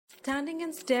Standing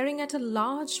and staring at a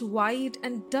large, wide,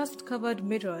 and dust covered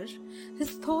mirror, his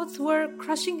thoughts were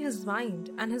crushing his mind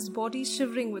and his body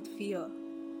shivering with fear.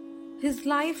 His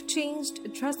life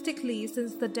changed drastically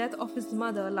since the death of his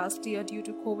mother last year due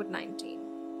to COVID-19.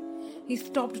 He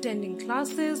stopped attending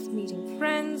classes, meeting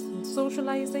friends, and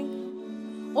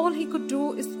socializing. All he could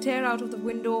do is stare out of the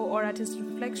window or at his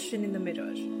reflection in the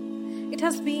mirror. It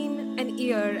has been an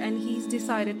year and he's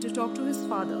decided to talk to his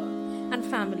father and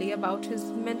family about his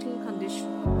mental condition.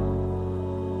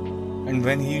 And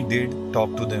when he did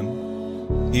talk to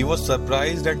them, he was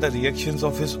surprised at the reactions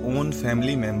of his own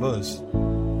family members.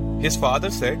 His father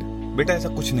said, बेटा ऐसा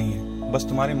कुछ नहीं है, बस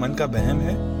तुम्हारे मन का बहम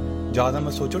है, ज़्यादा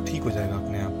मत सोचो, ठीक हो जाएगा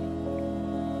अपने आप.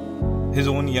 His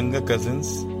own younger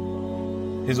cousins,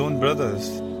 his own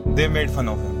brothers, they made fun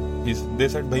of him. They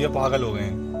said, भैया पागल हो गए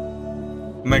हैं,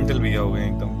 mental भैया हो गए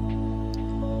हैं एकदम.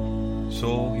 So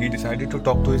he decided to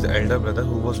talk to his elder brother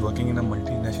who was working in a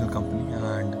multinational company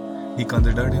and he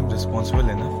considered him responsible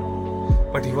enough.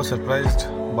 But he was surprised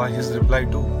by his reply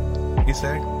too. He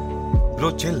said,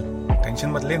 bro chill, tension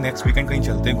मत ले, next weekend कहीं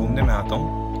चलते हैं घूमने, मैं आता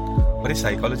हूँ. अरे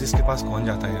साइकोलॉजिस्ट के पास कौन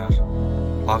जाता है यार,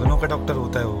 पागलों का डॉक्टर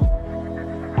होता है वो.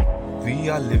 We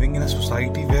are living in a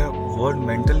society where word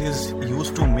mental is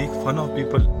used to make fun of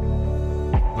people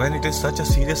when it is such a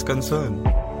serious concern.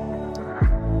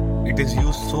 It is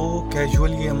used so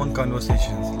casually among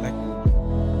conversations, like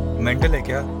mental hai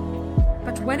kya?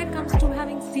 But when it comes to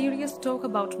having serious talk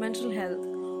about mental health,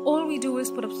 all we do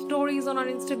is put up stories on our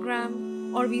Instagram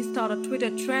or we start a Twitter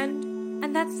trend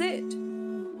and that's it.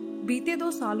 बीते 2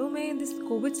 सालों में this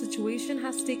COVID situation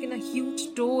has taken a huge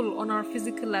toll on our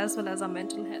physical as well as our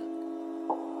mental health.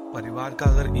 परिवार का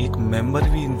अगर एक member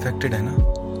भी infected है ना,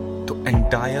 तो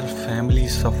entire family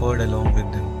suffered along with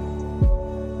them.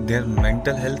 Their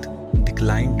mental health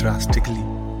declined drastically.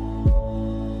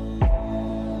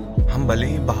 हम भले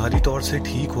ही बाहरी तौर से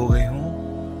ठीक हो गए हों,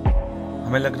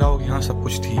 हमें लग रहा हो कि हाँ सब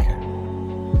कुछ ठीक है,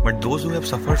 but those who have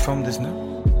suffered from this ना,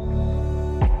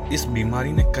 इस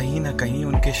बीमारी ने कहीं ना कहीं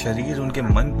उनके शरीर, उनके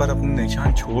मन पर अपने निशान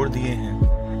छोड़ दिए हैं.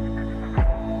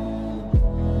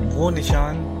 वो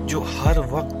निशान जो हर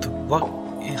वक्त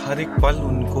हर एक पल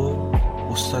उनको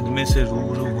उस सदमे से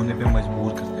रूबरू होने पे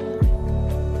मजबूर कर देते.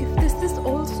 This is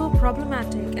also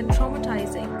problematic and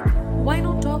traumatizing. Why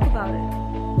not talk about it?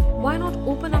 Why not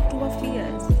open up to our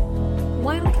fears?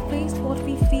 Why not face what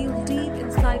we feel deep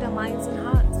inside our minds and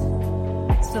hearts?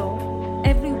 So,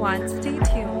 everyone stay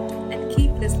tuned and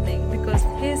keep listening because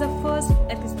here's our first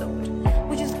episode,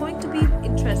 which is going to be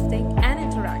interesting and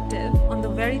interactive on the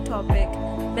very topic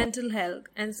mental health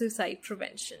and suicide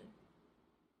prevention.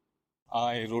 I,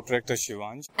 Rotractor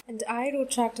Shivansh. And I,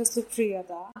 Rotractor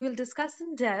Supriyada. We'll discuss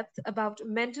in depth about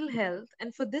mental health, and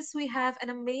for this we have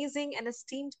an amazing and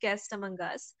esteemed guest among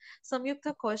us,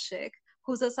 Samyukta Kaushik,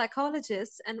 who's a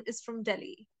psychologist and is from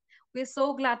Delhi. We're so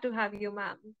glad to have you,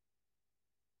 ma'am.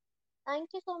 Thank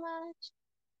you so much.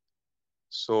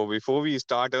 So before we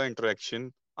start our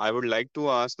interaction, I would like to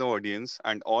ask the audience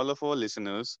and all of our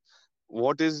listeners,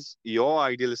 what is your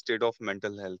ideal state of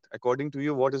mental health? According to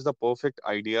you, what is the perfect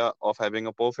idea of having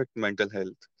a perfect mental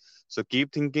health? So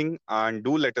keep thinking and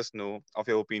do let us know of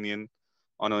your opinion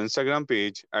on our Instagram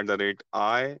page at the rate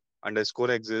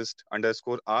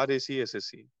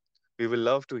I_exist_RACSSC. We will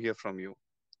love to hear from you.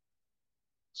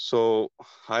 So,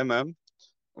 hi ma'am.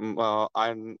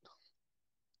 I'm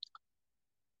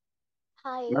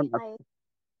Hi, ma'am. hi.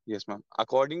 Yes, ma'am.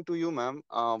 According to you, ma'am,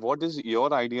 what is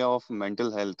your idea of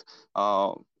mental health?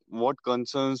 What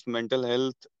concerns mental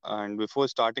health? And before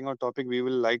starting our topic, we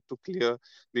will like to clear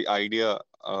the idea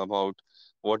about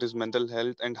what is mental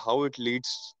health and how it leads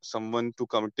someone to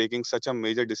come taking such a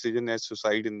major decision as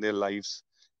suicide in their lives.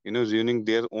 You know, ruining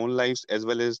their own lives as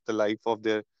well as the life of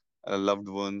their loved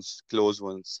ones, close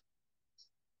ones.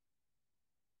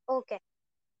 Okay.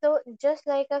 So, just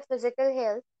like our physical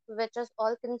health, which is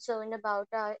all concerned about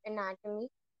our anatomy,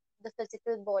 the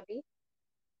physical body,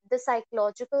 the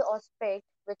psychological aspect,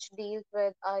 which deals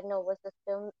with our nervous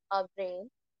system, our brain,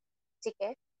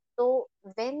 okay? So,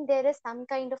 when there is some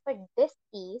kind of a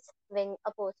dis-ease, when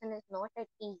a person is not at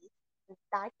ease,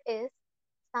 that is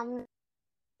some,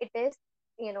 it is,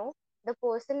 you know, the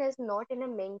person is not in a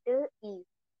mental ease,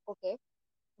 okay?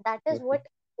 That is Okay. what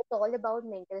it's all about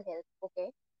mental health,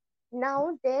 okay?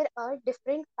 Now there are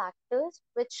different factors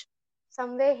which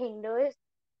somewhere hinders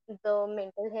the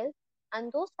mental health,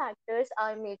 and those factors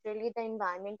are majorly the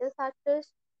environmental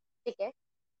factors, okay,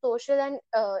 social and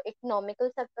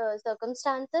economical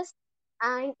circumstances,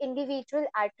 and individual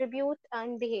attributes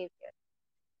and behavior.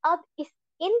 अब इस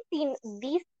इन तीन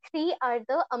these three are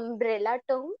the umbrella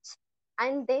terms,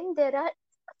 and then there are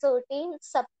certain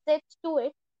subsets to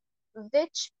it,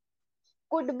 which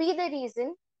could be the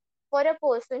reason for a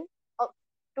person uh,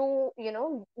 to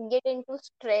get into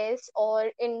stress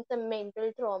or in some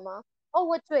mental trauma or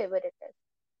whatsoever it is.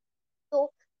 So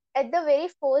at the very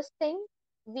first thing,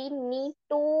 we need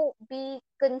to be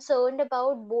concerned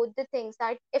about both the things,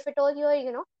 that if at all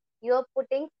you're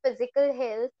putting physical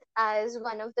health as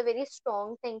one of the very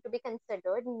strong thing to be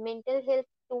considered, mental health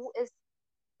too is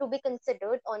to be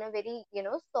considered on a very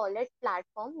solid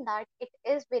platform, that it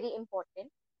is very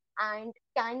important and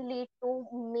can lead to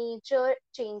major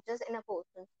changes in a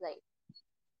person's life.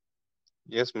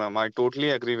 Yes, ma'am. I totally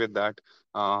agree with that.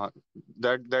 Uh,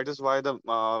 that is why the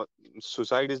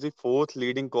suicide is the fourth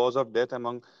leading cause of death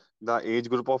among the age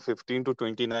group of 15 to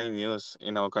 29 years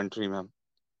in our country, ma'am.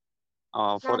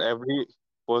 For Now, every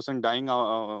person dying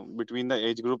between the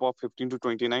age group of 15 to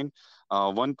 29,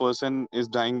 one person is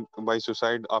dying by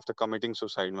suicide after committing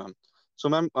suicide, ma'am. So,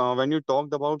 ma'am, when you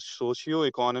talked about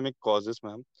socio-economic causes,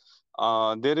 ma'am,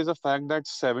 there is a fact that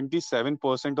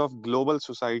 77% of global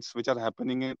suicides which are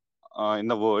happening in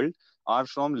the world are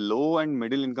from low and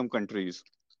middle income countries,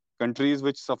 countries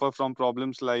which suffer from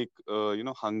problems like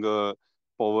hunger,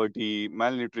 poverty,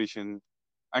 malnutrition,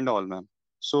 and all, ma'am.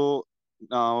 So,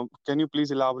 can you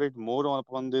please elaborate more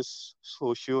upon this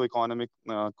socio-economic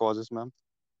causes, ma'am?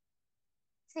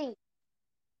 see,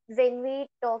 when we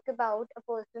talk about a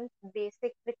person's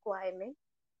basic requirement,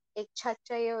 एक छत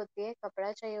चाहिए होती है,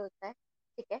 कपड़ा चाहिए होता है,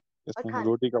 ठीक है, Yes, और ma'am. खाना,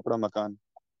 Roti, kapda, makan.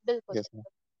 बिल्कुल Yes, ma'am.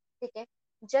 बिल्कुल, ठीक है।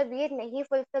 जब ये नहीं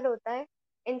फुलफिल होता है,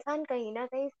 इंसान कहीं ना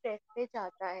कहीं स्ट्रेस पे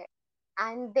जाता है,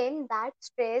 and then that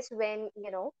stress when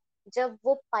जब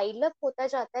वो पाइल अप होता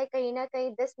जाता है, कहीं ना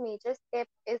कहीं this major step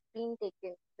is being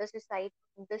taken, the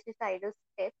suicidal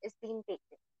step is being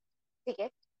taken, ठीक है।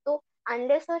 तो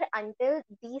unless or until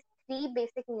these three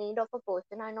basic need of a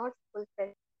person are not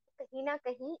fulfilled, कहीं ना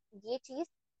कहीं ये चीज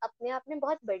अपने आप में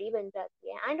बहुत बड़ी बन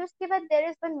जाती है। एंड उसके बाद there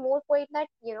is one more point that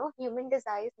human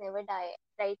desires never die.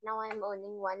 Right now I am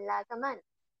earning 1 lakh a month,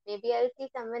 maybe I'll see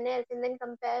someone else and then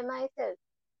compare myself.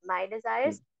 My Mm.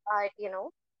 desires are,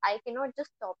 I cannot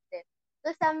just stop them.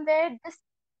 So somewhere this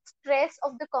stress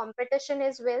of the competition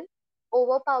as well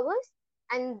overpowers,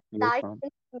 and Yes, that ma'am.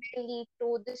 may lead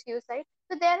to the suicide.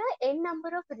 So there are n number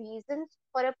of reasons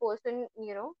for a person,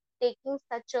 taking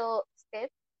such a step.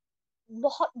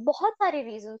 बहुत बहुत सारे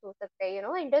reasons हो सकते हैं,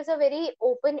 it is a very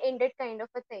open ended kind of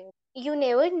a thing. You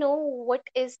never know what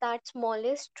is that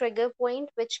smallest trigger point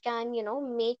which can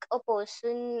make a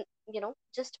person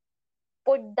just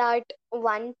put that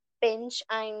one pinch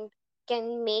and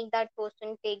can make that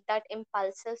person take that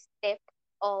impulsive step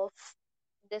of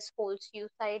this whole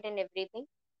suicide and everything.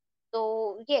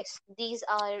 So yes, these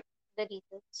are the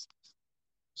reasons.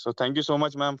 So, thank you so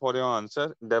much, ma'am, for your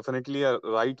answer. Definitely, a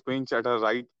right pinch at a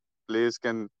right place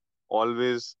can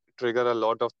always trigger a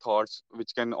lot of thoughts,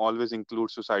 which can always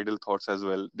include suicidal thoughts as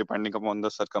well, depending upon the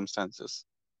circumstances.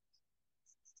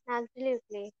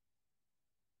 Absolutely.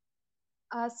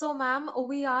 So, ma'am,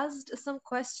 we asked some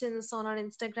questions on our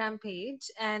Instagram page,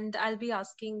 and I'll be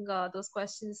asking those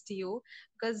questions to you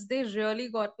because they really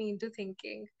got me into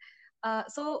thinking.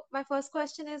 So, my first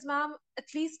question is, ma'am,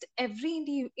 at least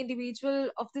every individual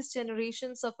of this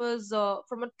generation suffers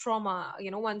from a trauma,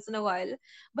 once in a while.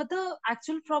 But the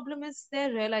actual problem is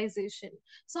their realization.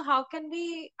 So, how can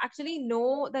we actually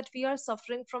know that we are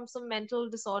suffering from some mental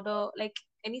disorder, like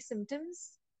any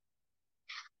symptoms?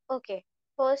 Okay.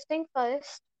 First thing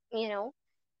first,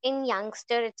 in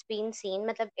youngster it's been seen,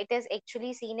 matlab it is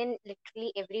actually seen in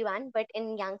literally everyone, but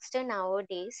in youngster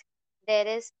nowadays, there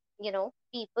is,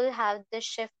 people have this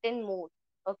shift in mood.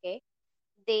 Okay.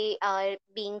 They are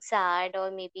being sad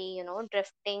or maybe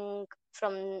drifting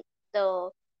from the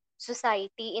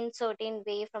society in certain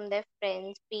way, from their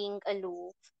friends, being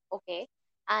aloof. Okay.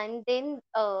 And then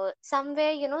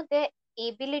somewhere their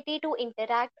ability to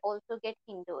interact also get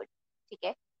hindered.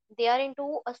 Okay. They are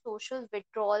into a social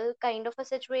withdrawal kind of a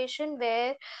situation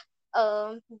where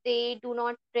they do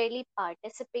not really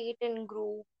participate in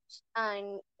groups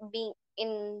and being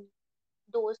in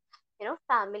those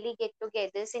family get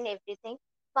togethers and everything,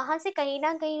 वहां से कहीं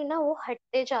ना वो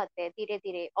हटते जाते हैं धीरे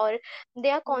धीरे, और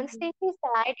they are Mhm. constantly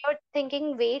sad or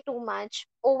thinking way too much.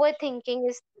 Overthinking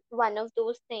is one of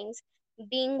those things,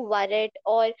 being worried,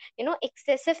 or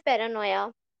excessive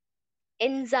paranoia,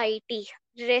 anxiety,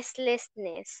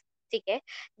 restlessness, ठीक है,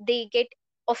 they get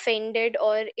offended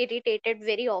or irritated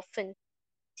very often,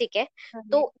 ठीक है।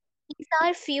 तो Right. these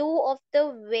are few of the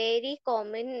very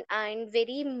common and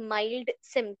very mild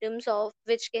symptoms of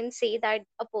which can say that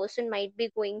a person might be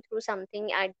going through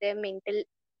something at their mental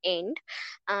end.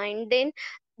 And then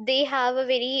they have a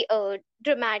very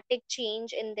dramatic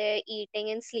change in their eating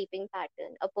and sleeping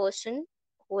pattern. A person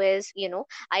who is,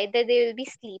 either they will be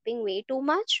sleeping way too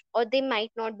much or they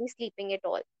might not be sleeping at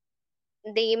all.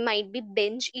 They might be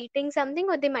binge eating something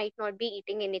or they might not be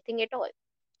eating anything at all.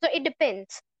 So it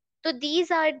depends. So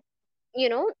these are, you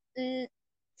know, l-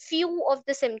 few of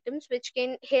the symptoms which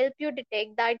can help you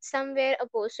detect that somewhere a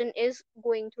person is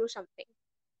going through something.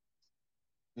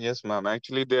 Yes, ma'am.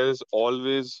 Actually, there is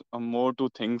always more to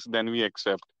things than we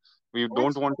accept. We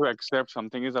don't want to accept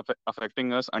something is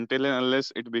affecting us until and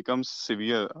unless it becomes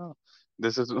severe.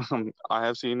 This is I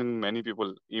have seen in many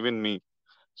people, even me.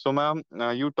 So, ma'am,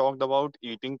 you talked about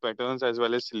eating patterns as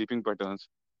well as sleeping patterns,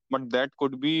 but that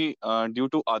could be due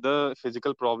to other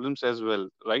physical problems as well,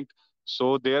 right?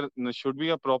 So, there should be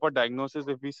a proper diagnosis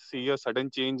if we see a sudden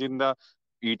change in the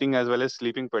eating as well as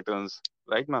sleeping patterns,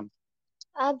 right, ma'am?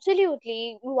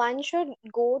 Absolutely. One should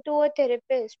go to a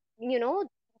therapist.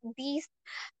 These,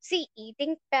 see,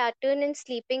 eating pattern and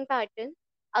sleeping pattern,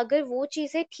 अगर वो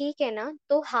चीजें ठीक है ना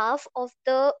तो half of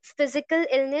the physical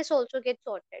illness also gets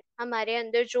sorted. हमारे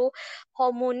अंदर जो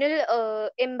hormonal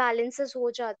imbalances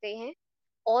हो जाते हैं,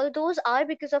 all those are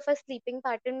because of a sleeping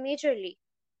pattern majorly.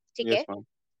 ठीक Yes, है? ma'am.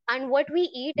 And what we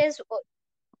eat is,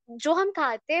 जो हम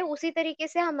खाते हैं उसी तरीके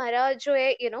से हमारा जो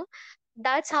है,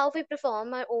 that's how we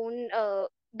perform our own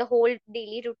the whole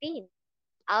daily routine.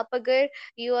 आप अगर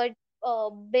you are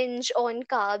binge on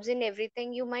carbs and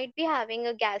everything, you might be having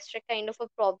a gastric kind of a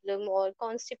problem or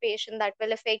constipation that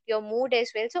will affect your mood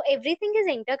as well. So everything is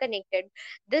interconnected.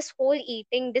 This whole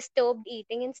eating, disturbed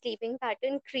eating and sleeping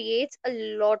pattern creates a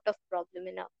lot of problem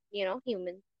in a,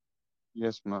 human.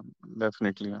 Yes, ma'am.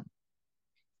 Definitely, ma'am.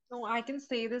 No, I can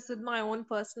say this with my own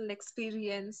personal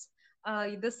experience.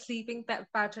 The sleeping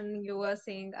pattern you were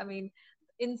saying, I mean,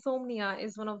 insomnia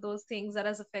is one of those things that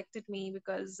has affected me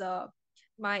because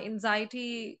my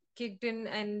anxiety kicked in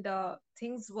and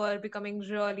things were becoming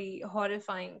really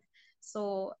horrifying.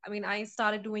 So, I mean, I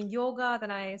started doing yoga,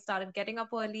 then I started getting up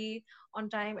early on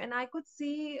time, and I could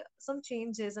see some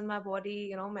changes in my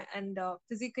body, and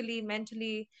physically,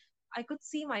 mentally, I could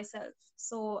see myself.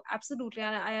 So absolutely,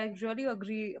 and I really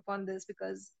agree upon this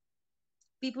because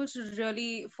people should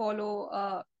really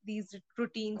follow these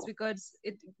routines because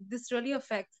it this really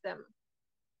affects them.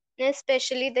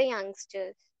 Especially the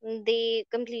youngsters, they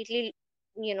completely,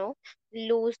 you know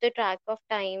lose the track of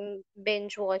time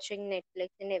binge watching Netflix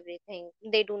and everything.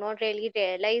 They do not really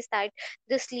realize that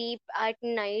the sleep at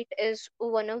night is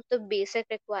one of the basic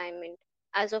requirement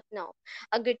as of now.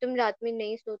 अगर तुम रात में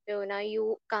नहीं सोते हो ना,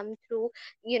 you come through,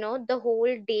 the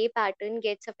whole day pattern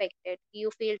gets affected.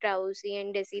 You feel drowsy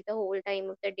and dizzy the whole time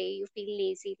of the day. You feel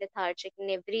lazy, lethargic in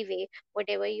every way,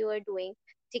 whatever you are doing.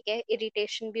 ठीक है,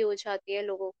 irritation भी हो जाती है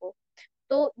लोगों को.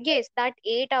 तो yes, that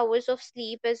 8 hours of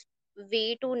sleep is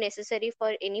way too necessary for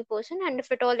any person, and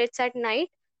if at all it's at night,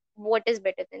 what is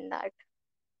better than that?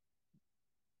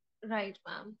 Right,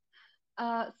 ma'am.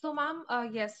 So, ma'am,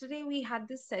 yesterday we had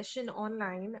this session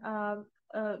online,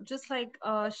 just like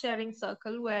a sharing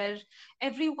circle where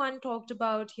everyone talked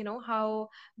about, how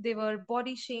they were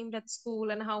body shamed at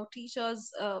school and how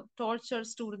teachers torture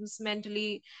students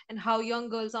mentally and how young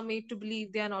girls are made to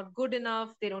believe they are not good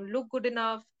enough, they don't look good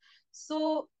enough.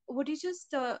 So, would you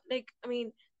just, I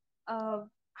mean,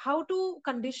 how to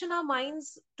condition our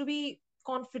minds to be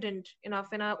confident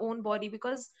enough in our own body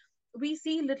because we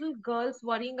see little girls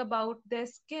worrying about their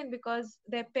skin because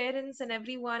their parents and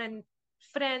everyone and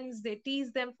friends they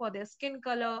tease them for their skin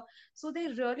color, so they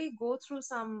really go through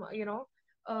some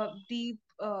deep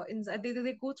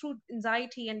they go through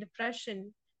anxiety and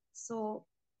depression. So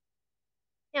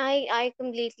I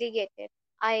completely get it.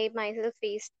 I myself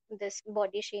faced this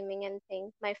body shaming and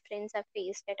thing. My friends have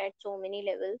faced it at so many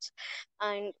levels,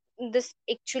 and this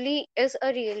actually is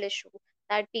a real issue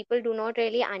that people do not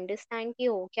really understand कि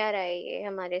हो क्या रहा है ये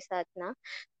हमारे साथ ना.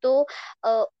 तो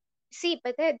see,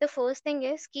 पता है, the first thing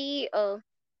is कि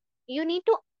you need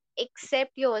to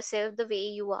accept yourself the way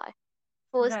you are.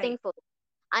 First thing right, first.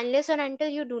 Unless or until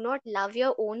you do not love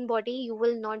your own body, you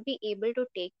will not be able to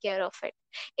take care of it.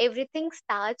 Everything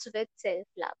starts with self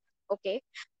love. Okay,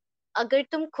 अगर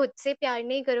तुम खुद से प्यार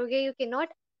नहीं करोगे, you cannot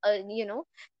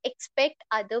expect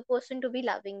other person to be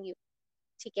loving you.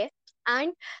 ठीक है?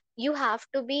 And you have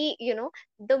to be,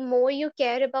 the more you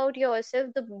care about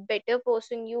yourself, the better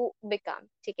person you become.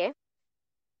 ठीक है?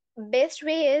 Best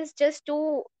way is just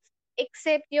to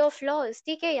accept your flaws.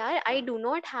 ठीक है यार, I do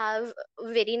not have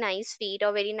very nice feet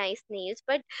or very nice nails,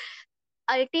 but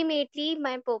ultimately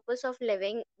my purpose of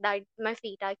living, that my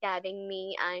feet are carrying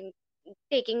me and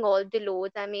taking all the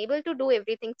loads, I'm able to do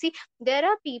everything. See, there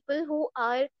are people who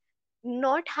are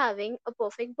not having a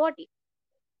perfect body.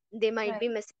 They might Right. be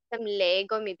missing some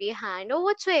leg or maybe a hand or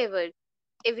whatsoever.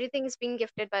 Everything is being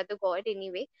gifted by the god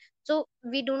anyway. So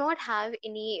we do not have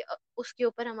any उसके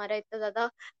ऊपर हमारा इतना ज्यादा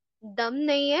दम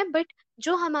नहीं है, but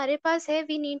जो हमारे पास है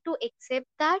we need to accept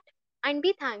that and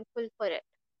be thankful for it.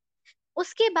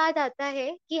 उसके बाद आता है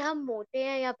कि हम मोटे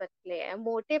हैं या पतले हैं.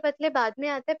 मोटे पतले बाद में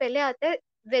आता है, पहले आता है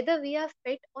whether we are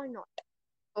fit or not.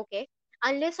 Okay,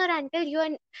 unless or until you are,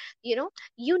 you know,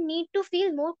 you need to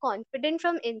feel more confident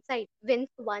from inside. When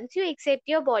once you accept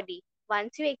your body,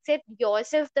 once you accept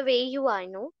yourself the way you are,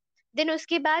 no, then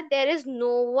uske baad there is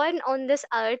no one on this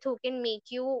earth who can make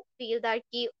you feel that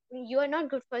ki you are not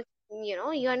good for, you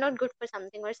know, you are not good for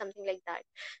something or something like that.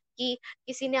 कि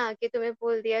किसी ने आके तुम्हें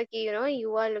बोल दिया कि you know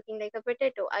you are looking like a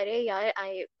potato. अरे यार,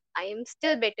 I am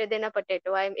still better than a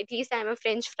potato. I'm at least I'm a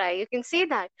French fry. You can say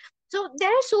that. So there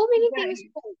are so many things.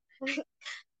 Right.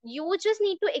 You just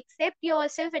need to accept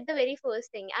yourself at the very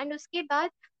first thing, and uske baad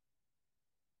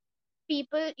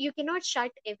people, you cannot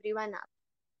shut everyone up.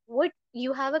 What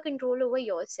you have a control over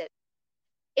yourself.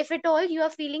 If at all you are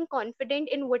feeling confident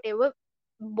in whatever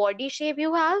body shape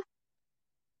you have,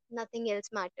 nothing else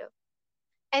matter.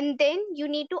 And then you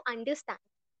need to understand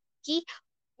कि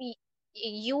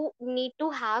you need to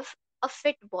have a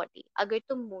fit body. अगर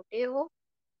तुम मोटे हो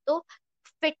तो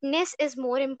fitness is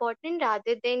more important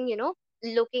rather than, you know,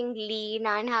 looking lean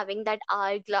and having that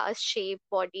hourglass shaped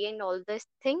body and all this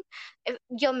thing. If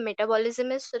your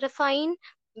metabolism is sort of fine,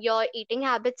 your eating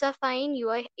habits are fine, you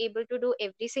are able to do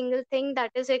every single thing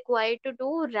that is required to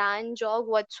do, run, jog,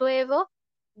 whatsoever,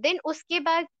 then uske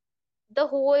baad the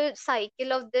whole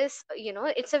cycle of this, you know,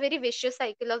 it's a very vicious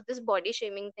cycle of this body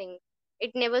shaming thing.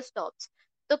 It never stops.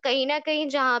 तो कहीं ना कहीं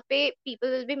जहाँ पे people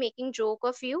will be making joke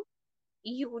of you,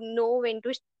 you know when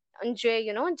to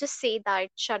you know, just say that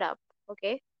shut up.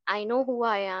 Okay, I know who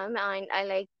I am and I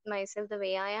like myself the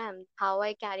way I am, how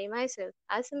I carry myself,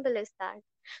 as simple as that.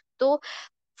 So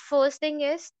first thing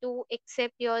is to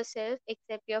accept yourself,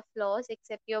 accept your flaws,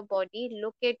 accept your body,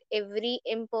 look at every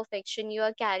imperfection you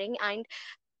are carrying and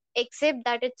accept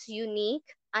that it's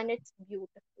unique and it's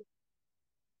beautiful.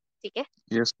 ठीक है?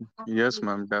 Yes, yes, Absolutely.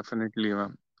 ma'am, definitely,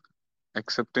 ma'am.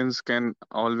 Acceptance can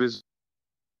always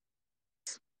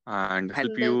and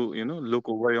help Bill, you, look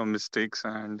over your mistakes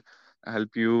and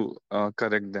help you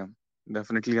correct them.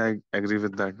 Definitely, I agree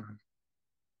with that, ma'am.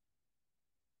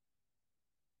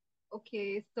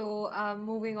 Okay, so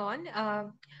moving on.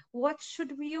 What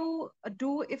should you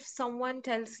do if someone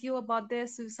tells you about their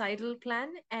suicidal plan,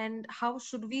 and how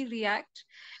should we react?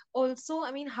 Also,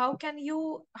 I mean, how can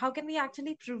we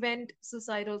actually prevent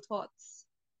suicidal thoughts?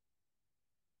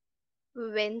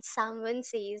 when someone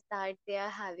says that they are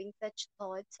having such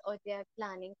thoughts or they are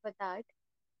planning for that,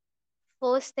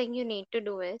 first thing you need to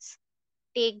do is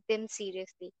take them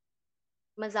seriously.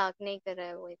 मजाक नहीं कर रहा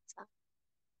है वो इंसान.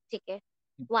 ठीक है?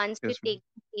 Once you Yes, take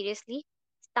ma'am. them seriously,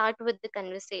 start with the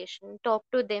conversation, talk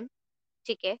to them.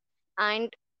 ठीक है?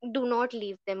 And do not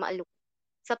leave them alone.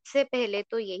 सबसे पहले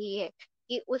तो यही है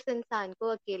कि उस इंसान को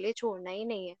अकेले छोड़ना ही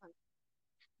नहीं है हमें.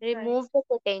 Right. Remove the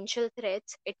potential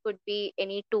threats. It could be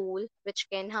any tool which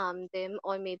can harm them,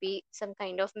 or maybe some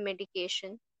kind of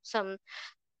medication, some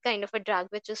kind of a drug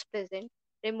which is present.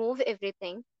 Remove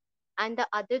everything. And the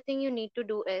other thing you need to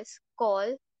do is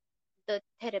call the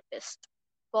therapist.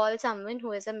 Call someone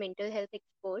who is a mental health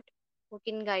expert who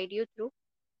can guide you through.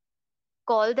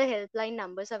 Call the helpline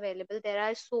numbers available. There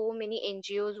are so many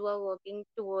NGOs who are working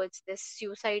towards this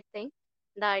suicide thing,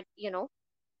 that, you know,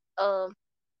 uh,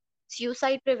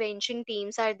 suicide prevention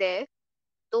teams are there.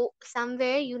 So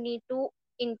somewhere you need to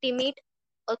intimate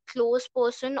a close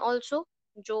person also,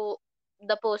 जो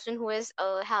the person who is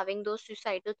having those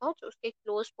suicidal thoughts, उसके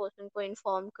close person को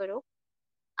inform करो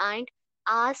and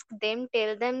ask them,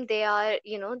 tell them they are,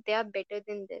 you know, they are better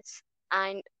than this,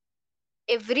 and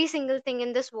every single thing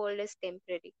in this world is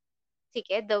temporary.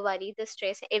 ठीक है? The worry, the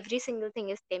stress, every single thing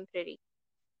is temporary.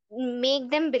 Make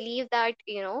them believe that,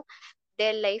 you know,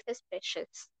 their life is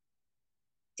precious.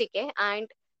 ठीक है? And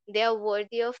they are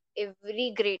worthy of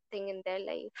every great thing in their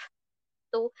life.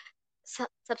 तो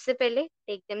सबसे पहले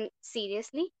take them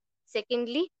seriously.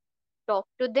 Secondly, talk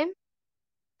to them.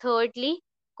 Thirdly,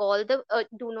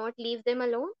 do not leave them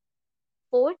alone.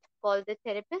 Fourth, call the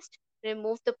therapist.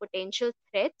 Remove the potential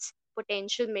threats,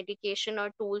 potential medication or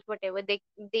tools, whatever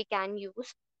they can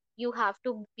use. You have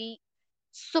to be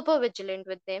super vigilant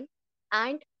with them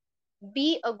and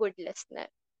be a good listener.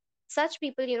 Such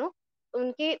people, you know,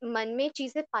 उनके मन में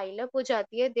चीजें pile up हो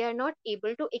जाती है. They are not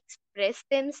able to express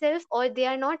themselves, or they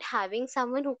are not having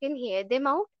someone who can hear them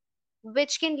out,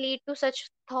 which can lead to such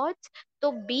thoughts.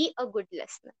 So be a good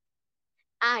listener.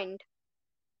 And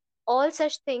all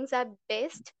such things are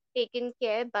best taken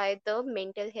care by the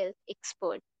mental health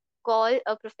expert. Call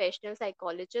a professional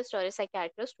psychologist or a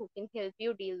psychiatrist who can help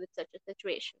you deal with such a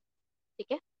situation.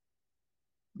 Okay?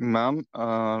 Ma'am,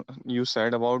 you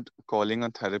said about calling a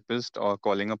therapist or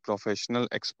calling a professional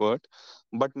expert,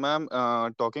 but ma'am,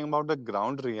 talking about the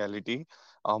ground reality,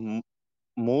 um,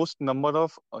 most number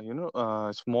of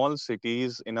small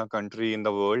cities in a country in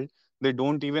the world, they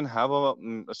don't even have a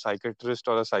psychiatrist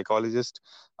or a psychologist.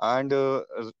 And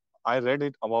I read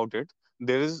it about it.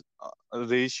 There is a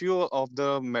ratio of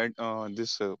the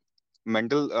this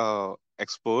mental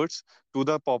experts to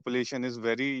the population is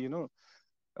very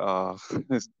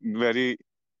very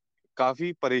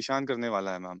काफी परेशान करने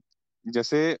वाला है ma'am.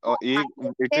 जैसे So I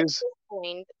एक it accept is. this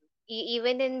point.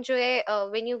 Even in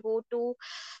when you go to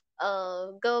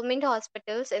government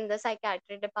hospitals in the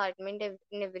psychiatry department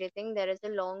and everything, there is a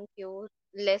long queue,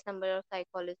 less number of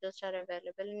psychologists are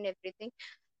available and everything.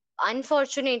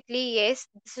 Unfortunately, yes,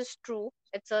 this is true.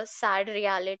 It's a sad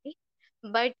reality.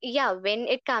 But yeah, when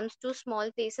it comes to small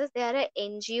places, there are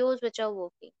NGOs which are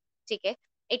working. Okay?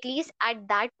 At least at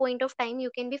that point of time,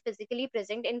 you can be physically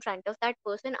present in front of that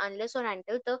person unless or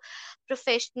until the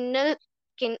professional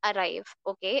can arrive.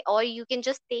 Okay? Or you can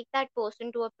just take that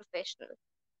person to a professional.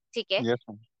 Okay? Yes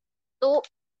ma'am. So,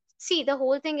 see, the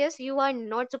whole thing is you are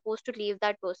not supposed to leave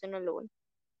that person alone.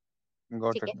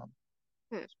 Got it Okay? ma'am.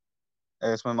 Hmm.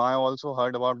 Yes, ma'am. I also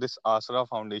heard about this Asra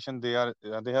Foundation. They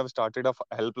have started a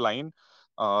helpline.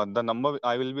 The number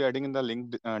I will be adding in the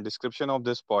link description of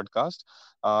this podcast.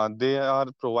 They are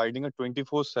providing a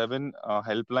 24/7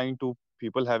 helpline to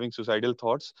people having suicidal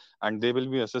thoughts, and they will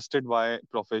be assisted by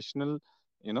professional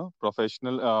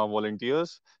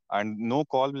volunteers, and no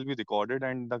call will be recorded,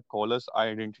 and the caller's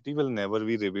identity will never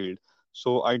be revealed.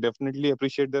 So I definitely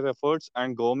appreciate their efforts,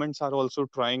 and governments are also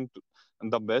trying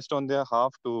the best on their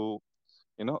half to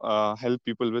help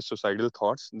people with suicidal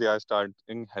thoughts. They are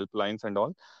starting helplines and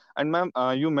all. And ma'am,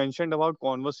 you mentioned about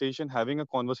having a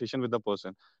conversation with the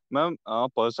person. Ma'am, a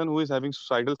person who is having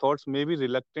suicidal thoughts may be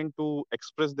reluctant to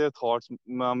express their thoughts,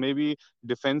 may be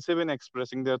defensive in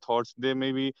expressing their thoughts. They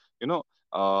may be you know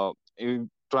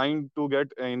trying to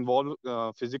get involved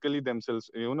physically themselves.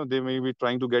 They may be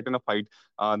trying to get in a fight.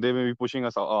 They may be pushing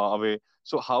us away.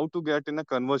 So how to get in a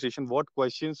conversation, what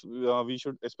questions we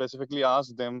should specifically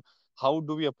ask them, how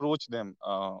do we approach them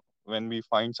when we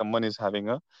find someone is having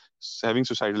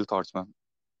suicidal thoughts, ma'am?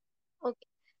 Okay.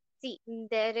 See,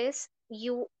 there is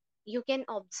you can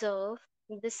observe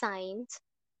the signs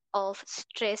of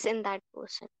stress in that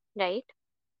person, right?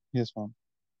 Yes, ma'am.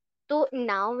 So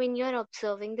now when you're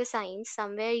observing the signs,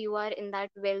 somewhere you are in that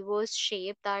well-versed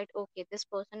shape that okay, this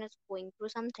person is going through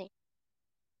something.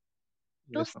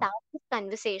 To Yes, ma'am. start this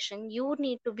conversation, you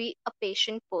need to be a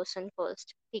patient person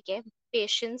first. Okay?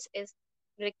 Patience is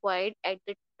required at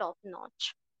the top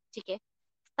notch. Okay?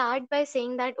 Start by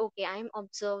saying that okay, I'm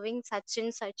observing such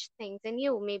and such things in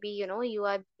you. Maybe you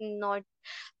are not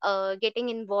getting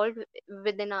involved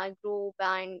within our group,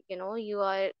 and you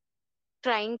are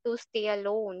trying to stay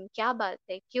alone. क्या बात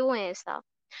है, क्यों है ऐसा?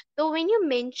 So when you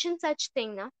mention such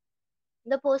thing na,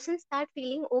 the person start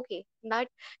feeling okay, that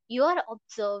you are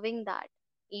observing, that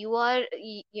you are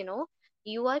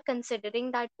you are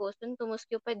considering that person, तुम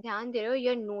उसके ऊपर ध्यान दे रहे हो,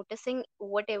 you are noticing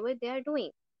whatever they are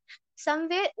doing.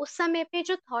 Somewhere उस समय पे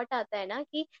जो thought आता है ना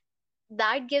कि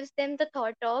that gives them the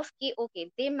thought of कि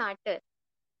okay, they matter,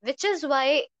 which is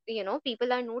why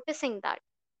people are noticing that.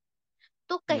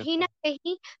 तो Yes, कहीं ना ma'am.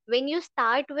 कहीं when you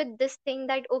start with this thing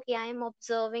that okay, I am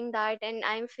observing that and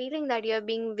I am feeling that you are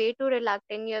being way too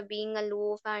reluctant, you are being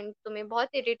aloof and तुम्हें बहुत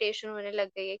irritation होने लग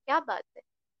गई है, क्या बात है,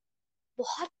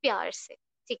 बहुत प्यार से,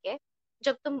 ठीक है,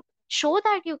 जब तुम show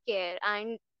that you care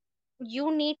and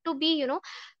you need to be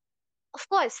of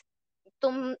course,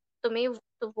 तुम तुम्हें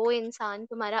तो वो इंसान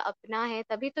तुम्हारा अपना है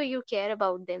तभी तो you care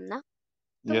about them ना,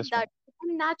 तो Yes, ma'am. that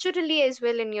naturally as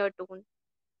well in your tone.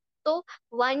 So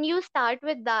when you start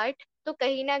with that, तो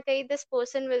कहीं ना कहीं this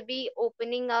person will be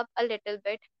opening up a little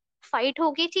bit. Fight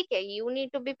होगी, ठीक है, you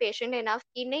need to be patient enough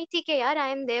कि नहीं ठीक है यार,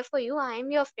 I am there for you, I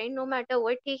am your friend no matter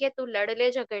what, ठीक है तू लड़ ले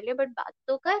झगड़ ले बट बात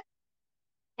तो कर,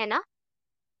 है ना?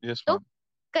 Yes, तो ma'am.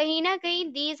 कहीं ना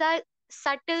कहीं these are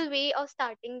subtle way of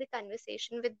starting the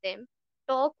conversation with them.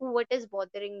 Talk what is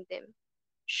bothering them,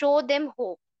 show them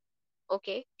hope.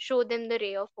 Okay, show them the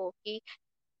ray of hope कि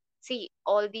see,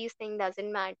 all these things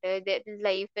doesn't matter, that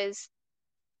life is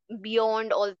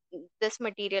beyond all this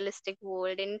materialistic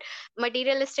world. In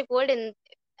materialistic world, in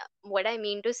what I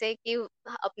mean to say कि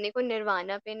अपने को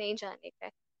निर्वाणा पे नहीं जाने का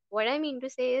है. What I mean to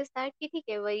say is that कि ठीक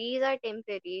है, worries are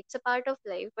temporary, it's a part of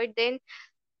life, but then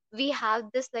we have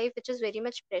this life which is very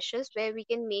much precious, where we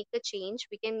can make a change,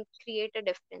 we can create a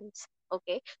difference.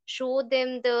 Okay, show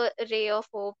them the ray of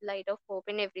hope, light of hope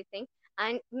and everything,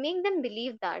 and make them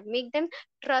believe that, make them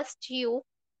trust you,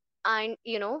 and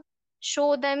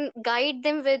show them, guide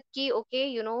them with key,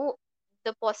 okay,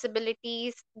 the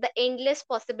possibilities, the endless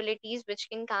possibilities which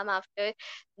can come after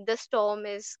the storm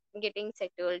is getting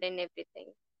settled and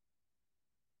everything.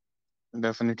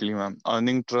 Definitely, ma'am.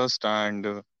 Earning trust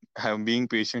and have being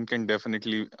patient can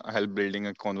definitely help building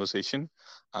a conversation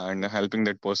and helping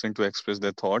that person to express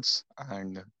their thoughts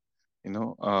and you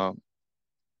know uh,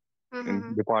 in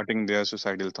Mm-hmm. departing their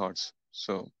suicidal thoughts.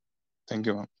 So thank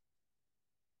you, ma'am.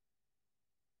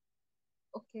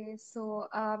 Okay, so,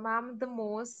 ma'am,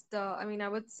 I mean, I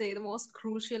would say the most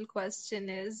crucial question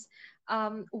is,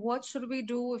 what should we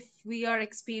do if we are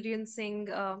experiencing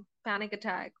a panic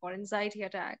attack or anxiety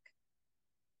attack?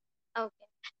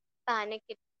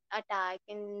 Okay. Attack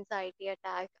and anxiety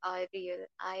attack are real.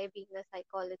 I, being a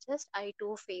psychologist, I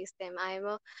too face them. I'm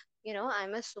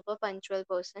a super punctual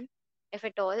person. If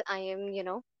at all I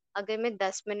am, अगर मैं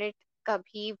 10 minute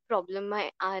कभी problem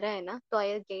में आ रहा है ना, तो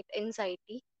I get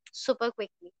anxiety super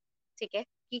quickly. ठीक है,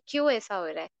 कि क्यों ऐसा हो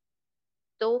रहा है.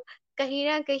 तो कहीं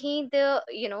ना कहीं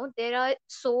देर are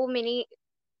so many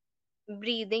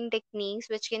breathing techniques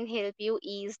which can help you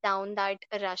ease down that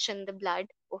rush in the blood.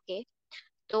 Okay,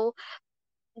 so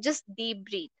just deep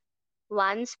breathe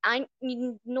once, and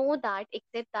you know that,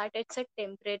 accept that it's a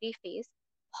temporary phase,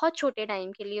 बहुत छोटे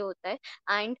time के लिए होता है,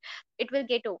 and it will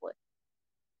get over.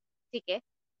 ठीक है,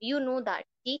 you know that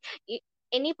कि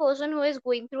any person who is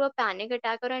going through a panic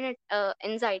attack or an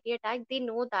anxiety attack, they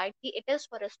know that कि it is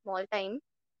for a small time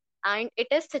and it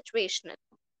is situational.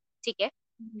 ठीक है,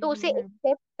 तो उसे Mm-hmm.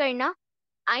 accept करना,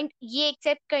 and ये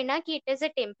accept करना कि it is a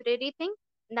temporary thing,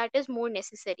 that is more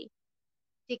necessary.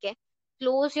 ठीक है,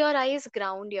 close your eyes,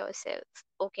 ground your self.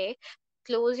 Okay,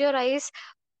 close your eyes.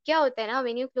 क्या होता है ना,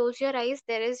 when you close your eyes,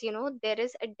 there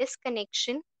is a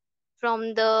disconnection from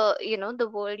the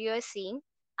world you are seeing,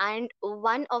 and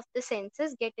one of the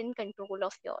senses get in control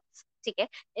of yours. ठीक है,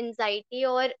 anxiety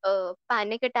और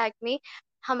panic attack में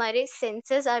हमारे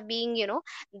senses are being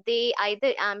they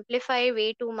either amplify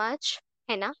way too much,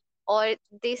 है ना, और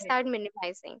दे Right. Start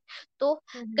minimising. तो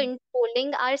Mm-hmm.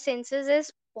 Controlling our senses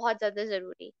is बहुत ज्यादा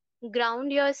जरूरी.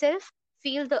 Ground your self,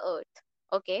 feel the earth.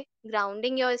 Okay,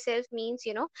 grounding your self means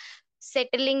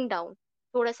settling down.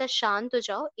 थोड़ा सा शांत हो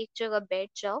जाओ, एक जगह बैठ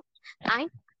जाओ, and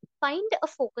find a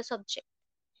focus object.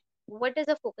 What is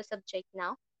a focus object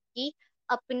now? कि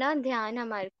अपना ध्यान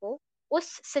हमारे को उस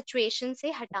सिचुएशन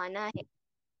से हटाना है.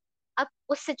 अब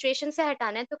उस सिचुएशन से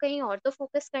हटाना है तो कहीं और तो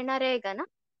फोकस करना रहेगा ना.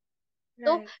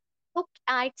 तो Right. लुक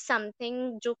एट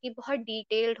समथिंग जो कि बहुत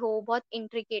डिटेल्ड हो, बहुत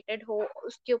इंट्रिकेटेड हो,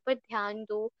 उसके ऊपर ध्यान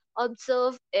दो,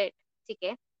 ऑब्जर्व इट. ठीक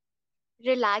है,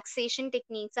 relaxation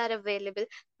techniques are available.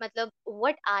 Matlab,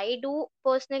 what I do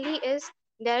personally is,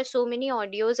 there are so many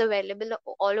audios available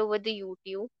all over the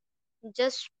YouTube.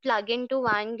 Just plug into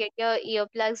one, get your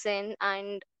earplugs in,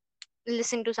 and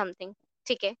listen to something.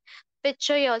 Okay,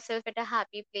 picture yourself at a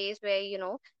happy place where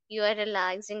you are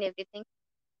relaxed and everything.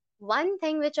 One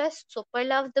thing which I super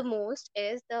love the most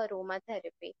is the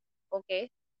aromatherapy. Okay,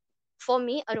 for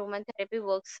me aromatherapy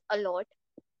works a lot.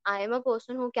 I am a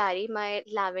person who carry my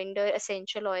lavender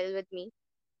essential oil with me.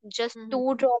 Just two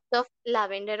Mm-hmm. drops of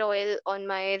lavender oil on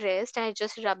my wrist, and I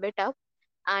just rub it up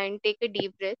and take a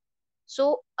deep breath.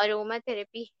 So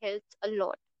aromatherapy helps a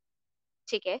lot.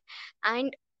 Okay,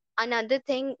 and another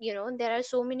thing, there are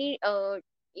so many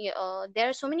there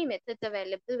are so many methods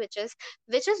available,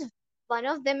 which is one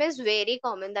of them is very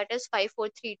common, that is 5 4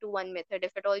 3 2 1 method.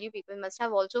 If at all, you people must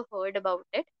have also heard about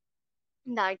it,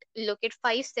 that look at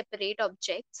 5 separate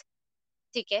objects.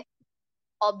 Okay,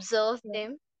 observe Yeah.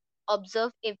 them,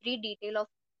 observe every detail of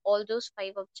all those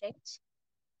 5 objects,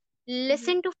 Mm-hmm.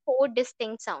 listen to 4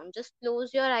 distinct sounds. Just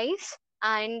close your eyes,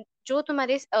 and जो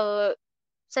तुम्हारे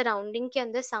surrounding के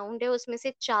अंदर sound है, उसमें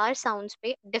से 4 sounds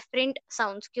पे, different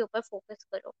sounds के ऊपर फोकस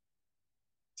करो.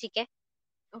 ठीक है,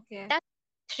 Okay. Touch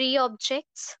 3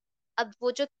 objects. अब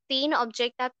वो जो 3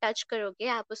 ऑब्जेक्ट आप टच करोगे,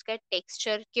 आप उसका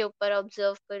टेक्सचर के ऊपर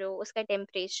ऑब्जर्व करो, उसका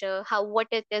temperature, how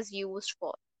what it is used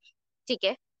for. ठीक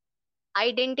है,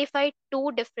 identify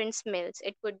 2 different smells.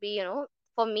 It could be,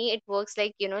 for me it works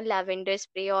like, lavender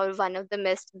spray, or one of the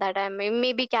mist that I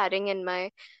may be carrying in my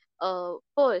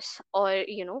purse, or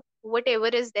whatever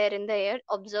is there in the air.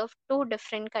 Observe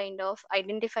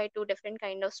identify 2 different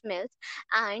kind of smells,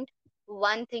 and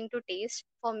one thing to taste.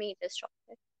 For me it is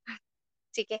chocolate.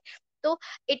 ठीक है, तो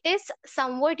it is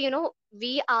somewhat,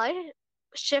 we are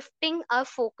shifting our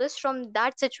focus from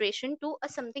that situation to a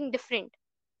something different.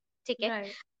 ठीक है,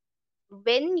 Right.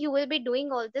 when you will be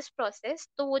doing all this process,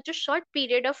 तो वो जो short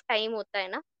period of time होता है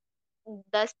ना,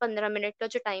 10-15 मिनट का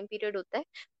जो टाइम पीरियड होता है,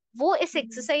 वो इस Mhm.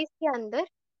 एक्सरसाइज के अंदर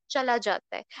चला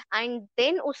जाता है. एंड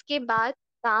देन उसके बाद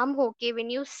काम होके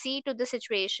when you see to the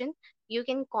situation, you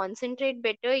can concentrate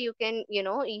better, you can,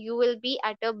 you will be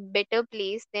at a better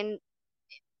place than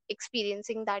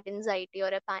experiencing that anxiety or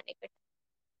a panic attack.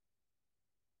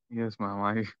 Yes,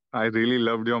 ma'am. I really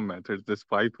loved your method, this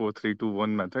 5 4 3 2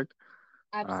 1 method,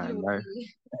 and I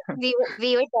Absolutely.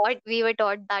 We were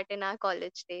taught that in our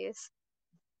college days.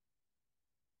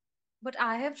 But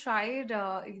I have tried,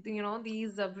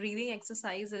 these breathing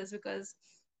exercises because,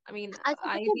 I mean,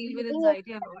 अच्छा I देखो, deal with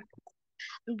anxiety a lot.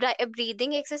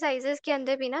 Breathing exercises के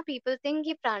अंदर भी ना people think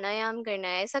कि प्राणायाम करना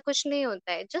है, ऐसा कुछ नहीं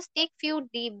होता है. Just take few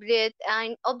deep breath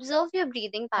and observe your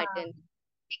breathing Ah, pattern.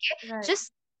 ठीक है, right.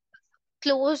 Just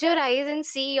close your eyes and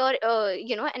see your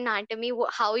anatomy,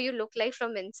 how you look like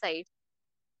from inside.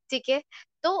 ठीक है,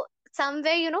 तो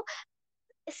somewhere,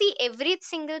 see, every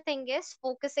single thing is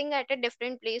focusing at a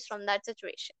different place from that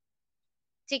situation.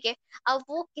 ठीक है, अब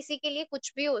वो किसी के लिए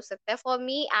कुछ भी हो सकता है. For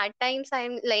me at times I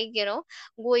am like,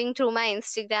 going through my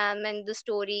Instagram and the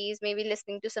stories, may be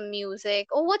listening to some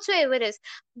music और whatsoever is.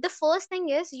 The first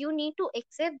thing is you need to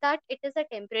accept that it is a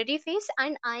temporary face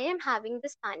and I am having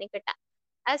this panic attack.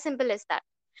 As simple as that.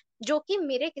 जो कि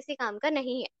मेरे किसी काम का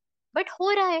नहीं है, but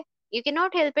हो रहा है. You can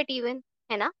not help it even,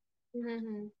 है ना.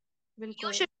 हम्म. यू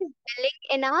बिल्कुल. शुड बी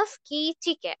विलिंग इनफ कि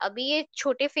ठीक है, अभी ये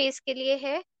छोटे फेस के लिए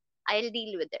है, I will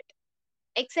deal with it.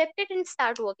 Accept it and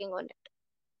start working on it.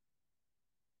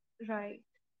 Right.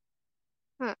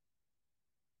 Hmm.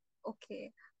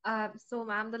 Okay. So,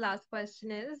 ma'am, the last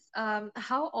question is,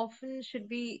 how often should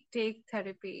we take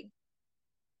therapy?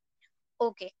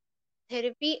 Okay.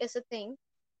 Therapy is a thing.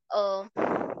 Uh,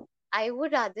 I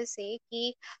would rather say कि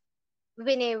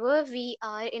whenever we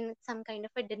are in some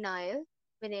kind of a denial,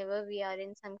 whenever we are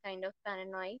in some kind of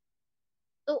paranoia,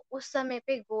 तो उस समय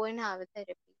पे go and have a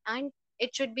therapy. And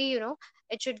it should be,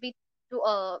 it should be to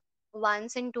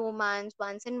once in 2 months,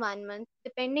 once in 1 month,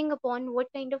 depending upon what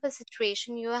kind of a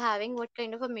situation you are having, what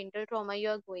kind of a mental trauma you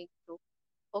are going through.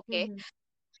 Okay. Mm-hmm.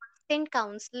 Then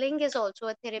counseling is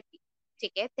also a therapy.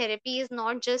 ठीक है, therapy is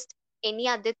not just any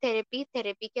other therapy.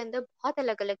 therapy के अंदर बहुत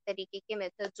अलग अलग तरीके के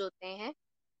methods होते हैं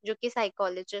जो कि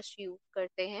psychologists use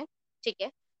करते हैं. ठीक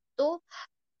है, तो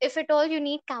if at all you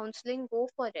need counseling, go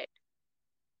for it.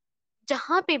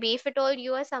 जहाँ पे भी, if at all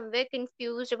you are somewhere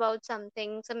confused about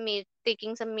something,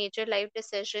 taking some major life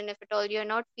decision, if at all you are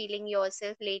not feeling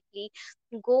yourself lately,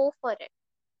 go for it.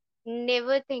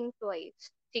 Never think twice.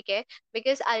 ठीक है,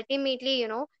 because ultimately,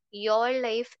 your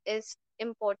life is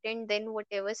important than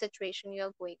whatever situation you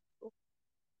are going through.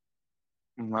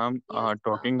 ma'am, Yes, ma'am.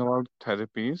 talking about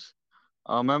therapies,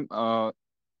 ma'am,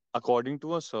 according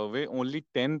to a survey, only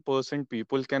 10%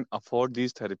 people can afford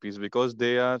these therapies because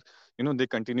they are, they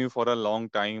continue for a long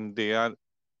time. They are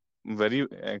very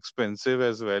expensive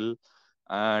as well.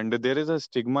 And there is a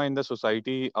stigma in the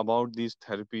society about these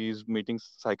therapies, meeting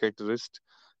psychiatrists,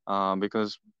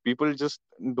 because people just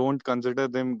don't consider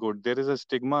them good. There is a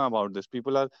stigma about this.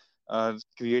 People are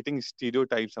creating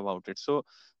stereotypes about it. So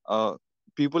uh,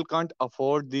 people can't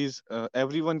afford these.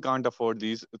 Everyone can't afford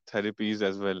these therapies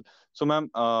as well. So, ma'am,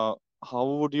 how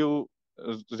would you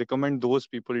recommend those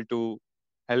people to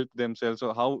help themselves?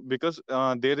 So how, because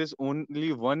there is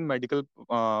only one medical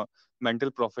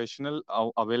mental professional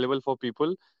available for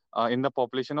people in the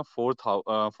population of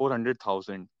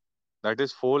 400,000. That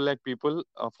is 4 lakh people.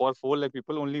 For 4 lakh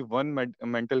people, only one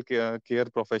mental care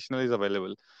professional is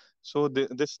available. So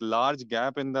this large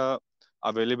gap in the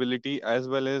availability as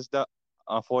well as the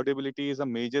affordability is a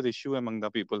major issue among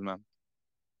the people, ma'am.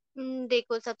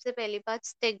 देखो, सबसे पहली बात,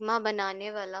 stigma बनाने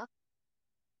वाला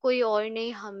कोई और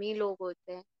नहीं, हम ही लोग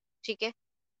होते हैं. ठीक है,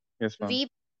 Yes, we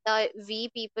ma'am. we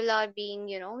people are being,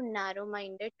 narrow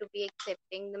minded to be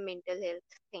accepting the mental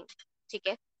health thing. ठीक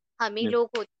है, हम ही Yes. लोग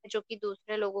होते हैं जो कि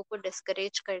दूसरे लोगों को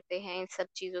डिस्करेज करते हैं इन सब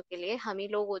चीजों के लिए. हम ही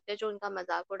लोग होते हैं जो उनका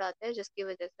मजाक उड़ाते हैं, जिसकी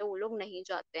वजह से वो लोग नहीं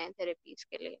जाते हैं थेरेपीज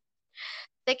के लिए.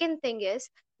 सेकेंड थिंग इज,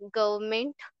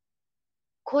 गवर्नमेंट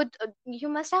खुद, you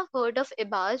must have heard of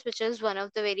IBAS, which is one of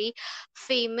the very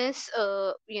famous,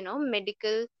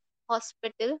 medical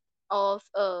hospital of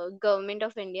government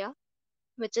of India,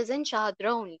 which is in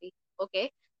Shahadra only.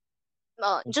 Okay,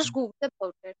 just Okay. Google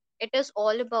about it. It is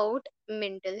all about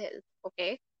mental health. Okay,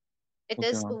 it Okay,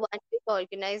 is ma'am. one big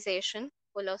organization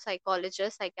full of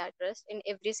psychologists, psychiatrists, in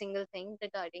every single thing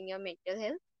regarding your mental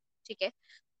health. ठीक है,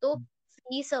 तो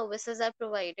free services are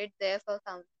provided there for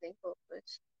counseling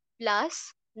purpose. Plus,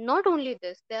 not only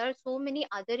this, there are so many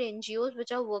other NGOs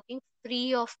which are working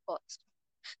free of cost.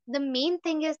 The main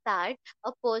thing is that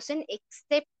a person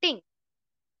accepting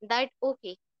that,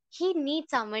 okay, he needs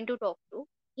someone to talk to,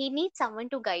 he needs someone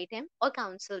to guide him or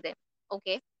counsel them.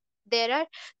 Okay, there are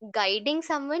guiding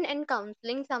someone and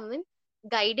counseling someone.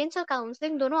 Guidance और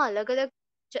counselling दोनों अलग अलग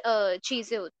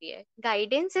चीजें होती है.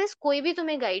 Guidance is कोई भी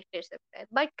तुम्हें गाइड कर सकता है,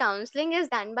 but counselling is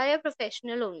done by a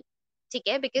professional only. ठीक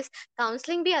है, बिकॉज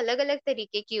काउंसलिंग भी अलग अलग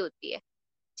तरीके की होती है.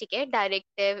 ठीक है,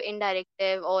 डायरेक्टिव,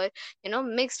 इनडायरेक्टिव और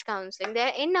mixed counselling. There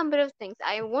are in number of things.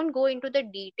 I won't go into the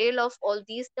detail of all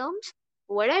these terms.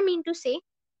 What I mean to say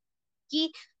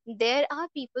कि there are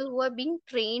people who are being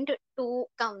trained to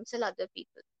counsel other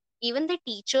people. Even the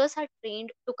teachers are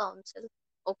trained to counsel.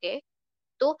 Okay,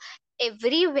 so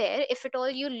everywhere, if at all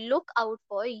you look out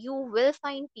for, you will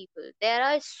find people. There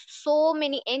are so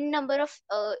many n number of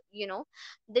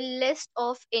the list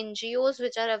of NGOs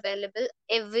which are available.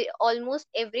 Almost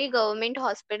every government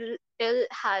hospital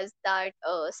has that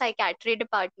psychiatry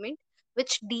department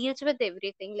which deals with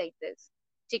everything like this.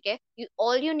 Okay,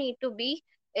 all you need to be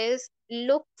is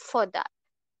look for that.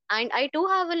 And I do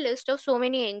have a list of so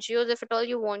many NGOs. If at all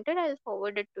you wanted, I'll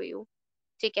forward it to you.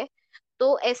 ठीक है, तो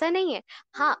ऐसा नहीं है.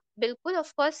 हाँ, बिल्कुल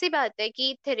of course सी बात है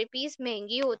कि थेरेपीज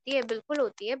महंगी होती है, बिल्कुल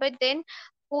होती है, but then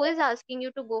who is asking you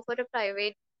to go for a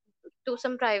private, to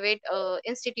some private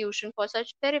institution for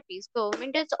such therapies?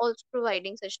 Government is also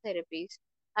providing such therapies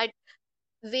at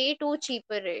way too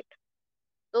cheaper rate.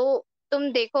 तो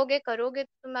तुम देखोगे, करोगे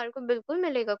तो तुम्हारे को बिल्कुल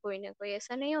मिलेगा कोई ना कोई.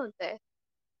 ऐसा नहीं होता है.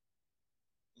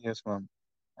 Yes, ma'am.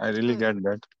 I really hmm. get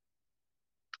that.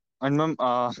 And ma'am,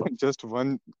 just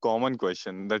one common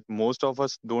question that most of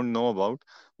us don't know about.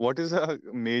 What is a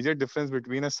major difference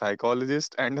between a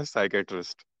psychologist and a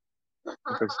psychiatrist?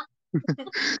 Because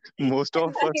most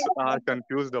of us are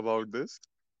confused about this,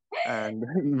 and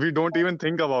we don't even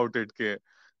think about it.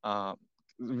 Uh,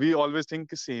 we always think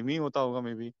कि same ही होता होगा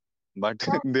maybe, but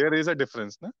there is a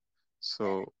difference, na?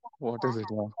 So what is it,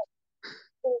 ma'am?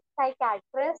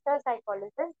 Psychiatrists or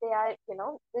psychologists, they are,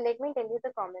 let me tell you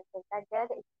the common thing, that they are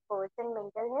experts in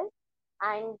mental health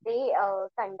and they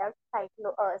conduct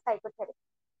psychotherapy.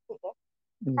 ठीक है,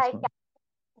 Yes, ma'am.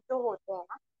 Psychiatrist जो होते हैं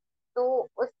ना, तो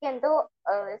उसके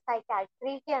अंदर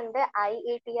psychiatry के अंदर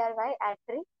IATRY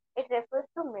एक्ट्री, it refers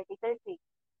to medical treatment,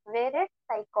 where eight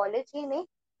psychology में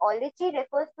ऑलॉजी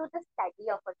refers to the study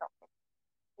of a topic.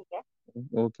 ठीक है,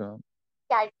 Okay, ma'am.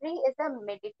 psychiatry is a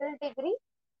medical degree,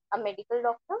 a medical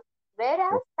doctor,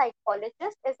 whereas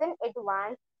psychologist is an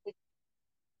advanced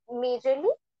degree,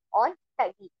 majorly on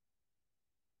study.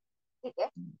 ठीक है,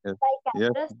 Yes. Yes.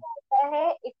 psychiatrist क्या होता है,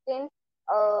 it can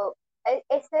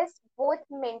assess both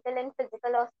mental and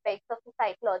physical aspects of the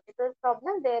psychological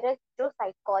problem, whereas जो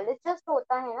psychologist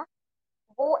होता है ना,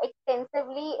 वो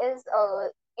extensively is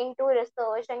into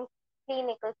research and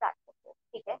clinical practices.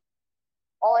 ठीक है,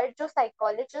 और जो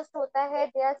साइकोलॉजिस्ट होता है,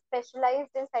 they are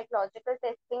specialised in psychological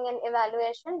testing and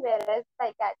evaluation, whereas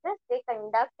psychiatrist they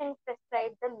conduct and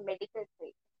prescribe the medical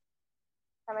treatment.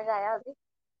 समझ आया अभी?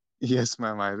 Yes,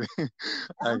 ma'am.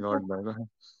 I got that.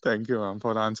 Thank you, ma'am,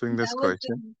 for answering this That was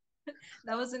question.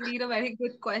 that was indeed a very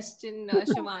good question,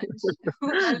 Shivansh.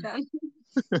 Well done.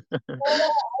 I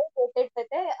get it,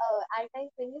 पता है, at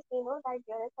times when you say no that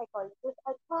you're a psychologist,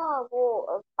 अच्छा वो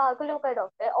पागलों का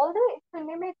doctor, although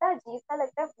सुनने में इतना अजीब सा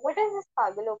लगता है, what is this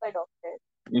पागलों का doctor?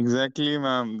 Exactly,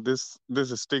 ma'am. This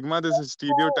stigma, this Oh,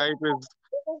 stereotype is.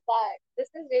 this is bad. This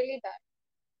is really bad.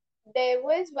 There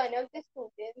was one of the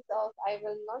students of, I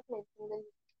will not mention the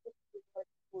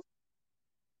name,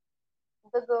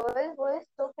 the girl was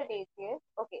so courageous.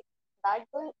 Okay, that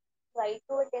girl tried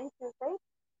to attempt suicide.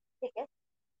 ठीक है,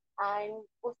 and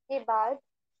उसके बाद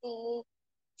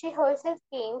she herself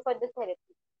came for the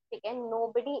therapy. ठीक है,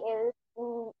 nobody else,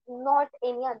 not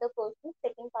any other person,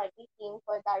 second party came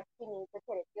for that, she needs a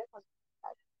therapy or something like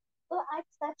that. तो at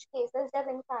such cases जब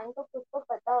इंसान को खुद को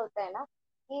पता होता है ना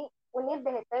कि उन्हें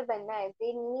बेहतर बनना है,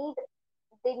 they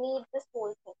need this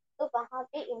whole thing, तो वहाँ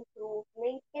पे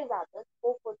इम्प्रूवमेंट के ज्यादा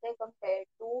स्कोप होते हैं कंपेयर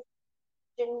टू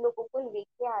जिन लोगों को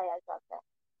लेके आया जाता है.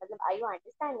 मतलब आई यू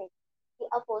अंडरस्टैंडिंग कि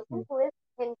a person who is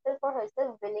himself और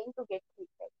herself willing to get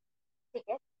treated. ठीक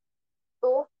है,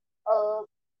 तो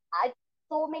eight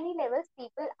so many levels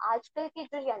people, आजकल की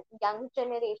जो यंग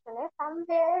जनरेशन है,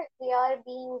 somewhere they are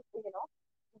being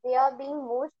they are being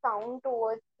more sound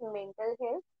towards mental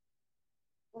health,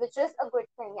 which is a good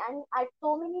thing. And at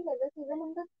so many levels, even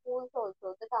in the schools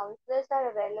also, the counselors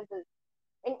are available.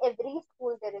 In every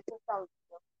school, there is a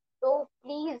counselor. So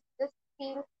please just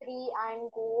feel free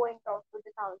and go and talk to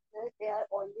the counselors. They are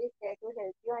always there to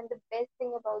help you. And the best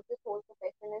thing about this whole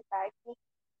profession is that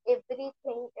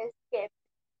everything is kept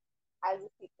as a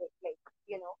secret. Like,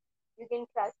 you can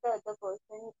trust the other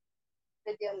person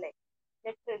with your leg.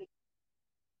 Literally.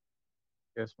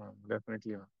 Yes, ma'am,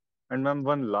 definitely, ma'am. And ma'am,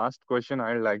 one last question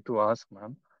I'd like to ask,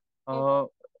 ma'am. Mm-hmm. Uh,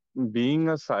 Being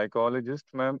a psychologist,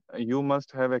 ma'am, you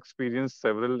must have experienced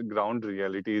several ground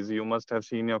realities. You must have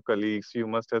seen your colleagues. You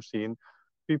must have seen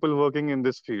people working in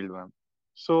this field, ma'am.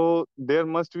 So there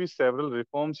must be several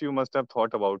reforms you must have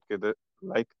thought about.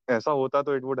 Like ऐसा होता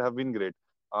तो it would have been great.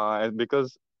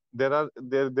 Because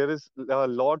there is a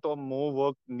lot of more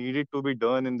work needed to be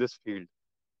done in this field.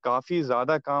 काफी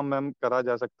ज्यादा काम ma'am करा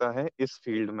जा सकता है इस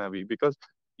फील्ड में भी, बिकॉज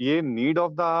ये नीड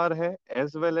ऑफ द आवर है,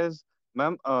 एज वेल एज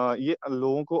मैम ये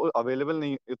लोगों को अवेलेबल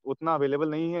नहीं, उतना अवेलेबल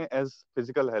नहीं है as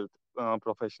physical health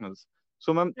professionals.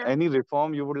 So ma'am, Now, any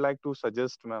reform you would like to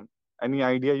suggest ma'am, any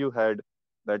idea you had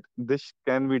that this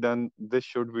can be done, this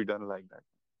should be done like that?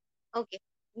 okay,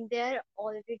 there are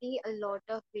already a lot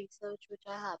of research which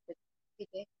are happening.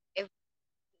 Okay, if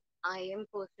I am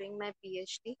pursuing my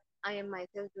PhD, I am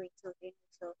myself doing certain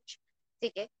research.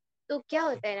 ठीक है, तो क्या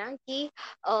होता है ना कि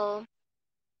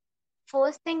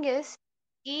first thing is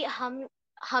कि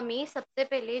हमें सबसे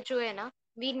पहले जो है ना,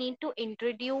 we need to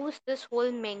introduce this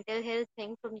whole mental health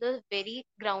thing from the very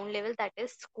ground level, that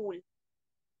is school.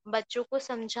 बच्चों को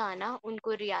समझाना,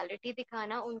 उनको रियलिटी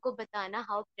दिखाना, उनको बताना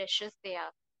how precious they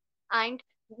are, and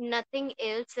nothing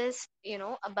else is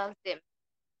above them.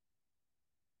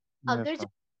 Yes अगर जब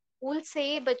ma'am. स्कूल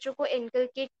से बच्चों को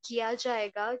इनकलकेट किया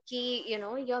जाएगा कि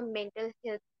योर मेंटल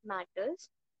हेल्थ मैटर्स,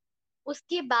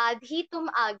 उसके बाद ही तुम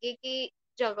आगे की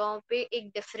जगहों पे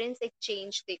एक डिफरेंस, एक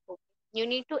चेंज देखोगे. You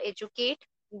need to educate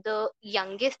the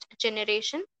youngest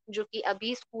generation जो कि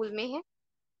अभी स्कूल में है.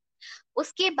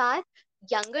 उसके बाद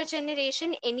younger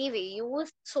generation anyway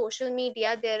use social media.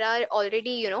 There are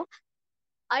already,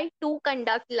 I too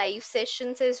conduct live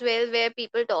sessions as well where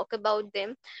people talk about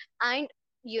them. And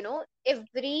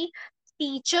every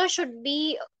teacher should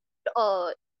be uh,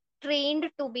 trained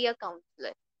to be a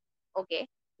counselor. Okay,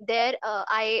 there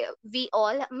we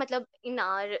all matlab, in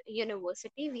our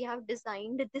university we have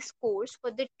designed this course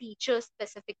for the teachers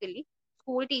specifically,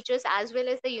 school teachers as well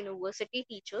as the university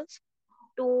teachers,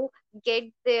 to get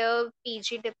their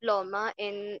PG diploma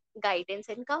in guidance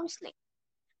and counseling.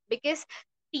 Because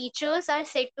teachers are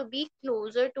said to be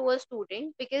closer to a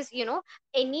student, because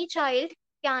any child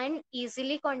can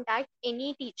easily contact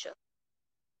any teacher,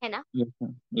 है ना. Yes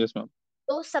ma'am. Yes ma'am.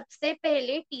 तो सबसे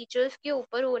पहले teachers के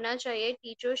ऊपर होना चाहिए.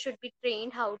 Teacher should be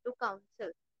trained how to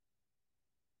counsel.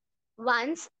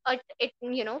 Once it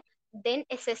then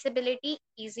accessibility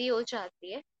easy हो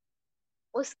जाती है.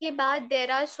 उसके बाद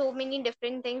there are so many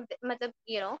different things, मतलब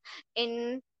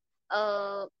इन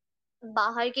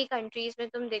बाहर की कंट्रीज में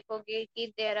तुम देखोगे कि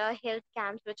there are health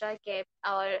camps which are kept,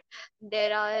 और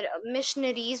there are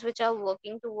missionaries which are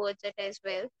working towards it as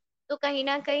well. तो कहीं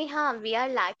ना कहीं हाँ, we are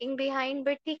lacking behind,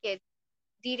 but ठीक है,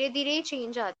 धीरे धीरे ही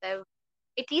चेंज आता है.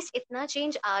 एटलीस्ट इतना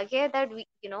चेंज आ गया that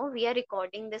we are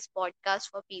recording this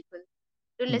podcast for people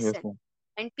to Yes listen, ma'am.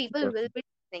 And people will Definitely. Be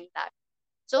listening that.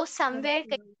 So somewhere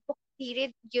Absolutely.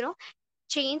 धीरे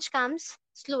चेंज कम्स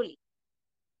स्लोली.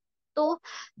 तो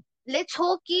लेट्स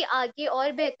होप कि आगे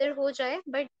और बेहतर हो जाए.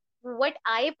 But what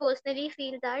I personally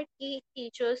feel that कि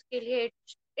teachers के लिए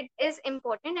it is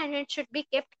important and it should be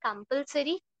kept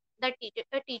compulsory that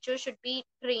teacher should be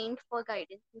trained for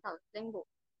guidance and counseling both.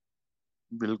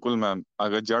 बिल्कुल मैम,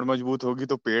 अगर जड़ मजबूत होगी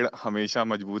तो पेड़ हमेशा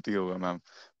मजबूत ही होगा मैम.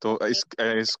 तो इस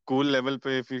स्कूल लेवल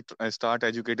पे if you start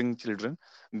educating children,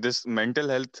 this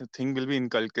mental health thing will be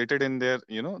inculcated in their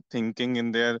thinking,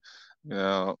 in their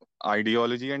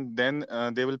ideology, and then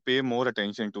they will pay more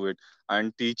attention to it.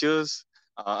 And teachers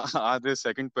are their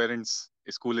second parents.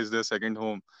 School is their second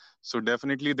home, so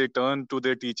definitely they turn to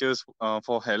their teachers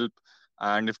for help.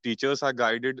 And if teachers are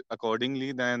guided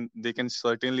accordingly, then they can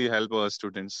certainly help our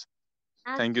students.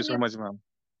 Thank you so Absolutely. much, ma'am.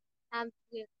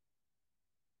 Absolutely.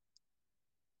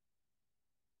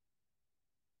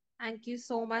 Thank you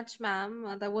so much, ma'am.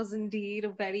 That was indeed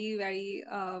a very, very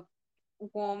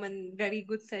warm and very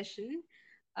good session.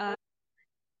 Uh,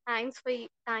 Thanks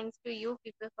to you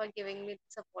people for giving me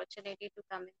this opportunity to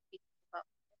come and speak about.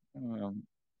 Um,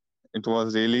 it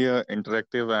was really a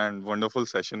interactive and wonderful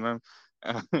session, ma'am.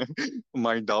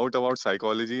 My doubt about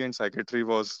psychology and psychiatry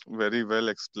was very well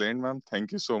explained, ma'am.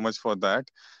 Thank you so much for that.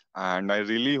 And I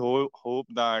really hope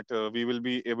that we will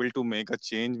be able to make a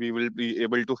change. We will be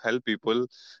able to help people.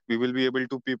 We will be able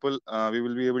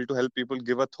to help people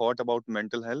give a thought about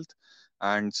mental health.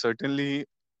 And certainly,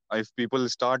 if people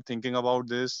start thinking about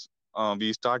this,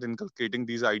 we start inculcating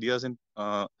these ideas in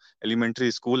elementary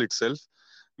school itself,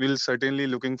 we'll certainly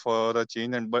looking for a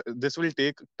change. And but this will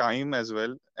take time as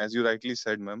well, as you rightly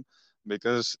said, ma'am,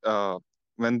 because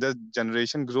when the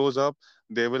generation grows up,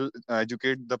 they will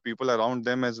educate the people around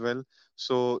them as well.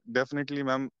 So definitely,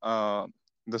 ma'am,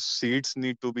 the seeds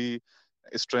need to be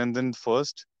strengthened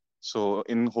first. So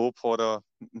in hope for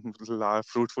a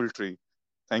fruitful tree.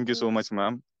 Thank you so much,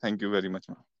 ma'am. Thank you very much,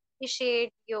 ma'am.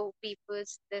 Appreciate your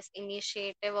people's this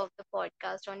initiative of the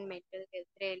podcast on mental health.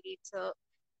 Really, it's a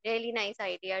really nice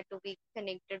idea to be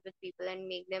connected with people and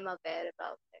make them aware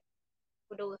about it.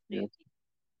 Kudos to you. Yes,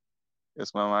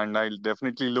 yes, ma'am. And I'll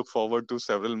definitely look forward to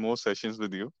several more sessions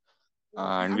with you.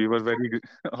 And we were very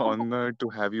honored to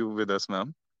have you with us,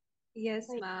 ma'am. Yes,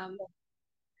 Thank ma'am. you.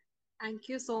 Thank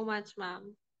you so much,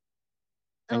 ma'am.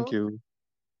 Thank Oh, you.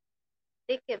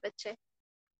 take care, bache.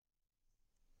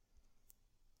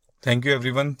 Thank you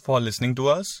everyone for listening to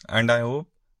us, and I hope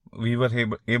we were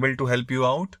able to help you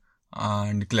out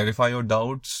and clarify your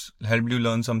doubts, help you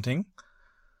learn something.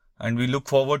 And we look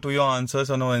forward to your answers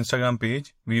on our Instagram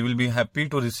page. We will be happy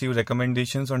to receive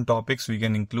recommendations on topics we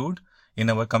can include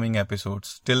in our coming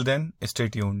episodes. Till then, stay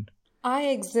tuned. I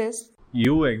exist.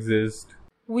 You exist.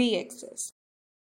 We exist.